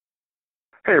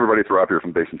Hey everybody, it's Rob here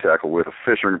from Basin Tackle with a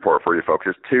fishing report for you folks.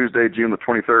 It's Tuesday, June the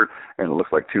 23rd, and it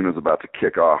looks like tuna's about to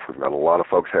kick off. We've got a lot of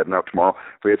folks heading out tomorrow.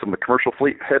 We had some of the commercial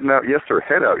fleet head out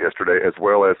yesterday, as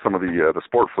well as some of the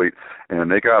sport fleet, and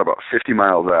they got about 50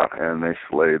 miles out, and they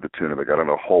slayed the tuna. They got in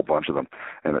a whole bunch of them,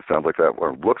 and it sounds like that,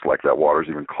 or looks like that water's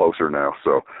even closer now.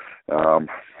 So,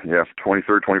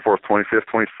 23rd, 24th, 25th,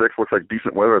 26th, looks like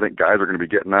decent weather. I think guys are going to be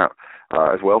getting out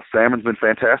as well. Salmon's been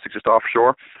fantastic just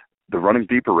offshore. They're running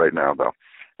deeper right now, though.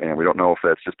 And we don't know if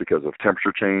that's just because of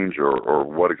temperature change or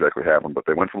what exactly happened, but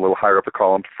they went from a little higher up the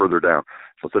column to further down.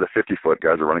 So instead of 50 foot,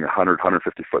 guys are running 100,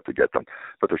 150 foot to get them.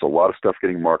 But there's a lot of stuff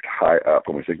getting marked high up,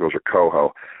 and we think those are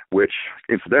coho, which,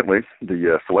 incidentally,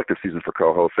 the selective season for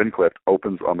coho, fin clipped,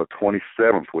 opens on the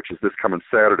 27th, which is this coming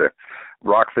Saturday.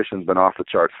 Rock fishing's been off the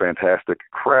charts, fantastic.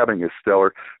 Crabbing is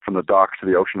stellar from the docks to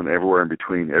the ocean and everywhere in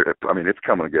between. I mean, it's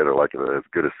coming together like as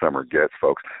good as summer gets,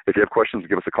 folks. If you have questions,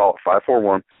 give us a call at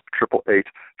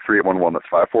 541-888-3811. That's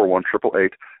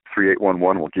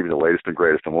 541-888-3811. We'll give you the latest and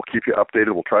greatest, and we'll keep you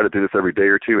updated. We'll try to do this every day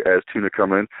or two as tuna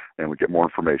come in, and we get more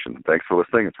information. Thanks for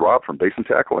listening. It's Rob from Basin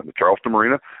Tackle in the Charleston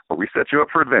Marina, where we set you up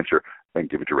for adventure and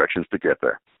give you directions to get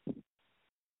there.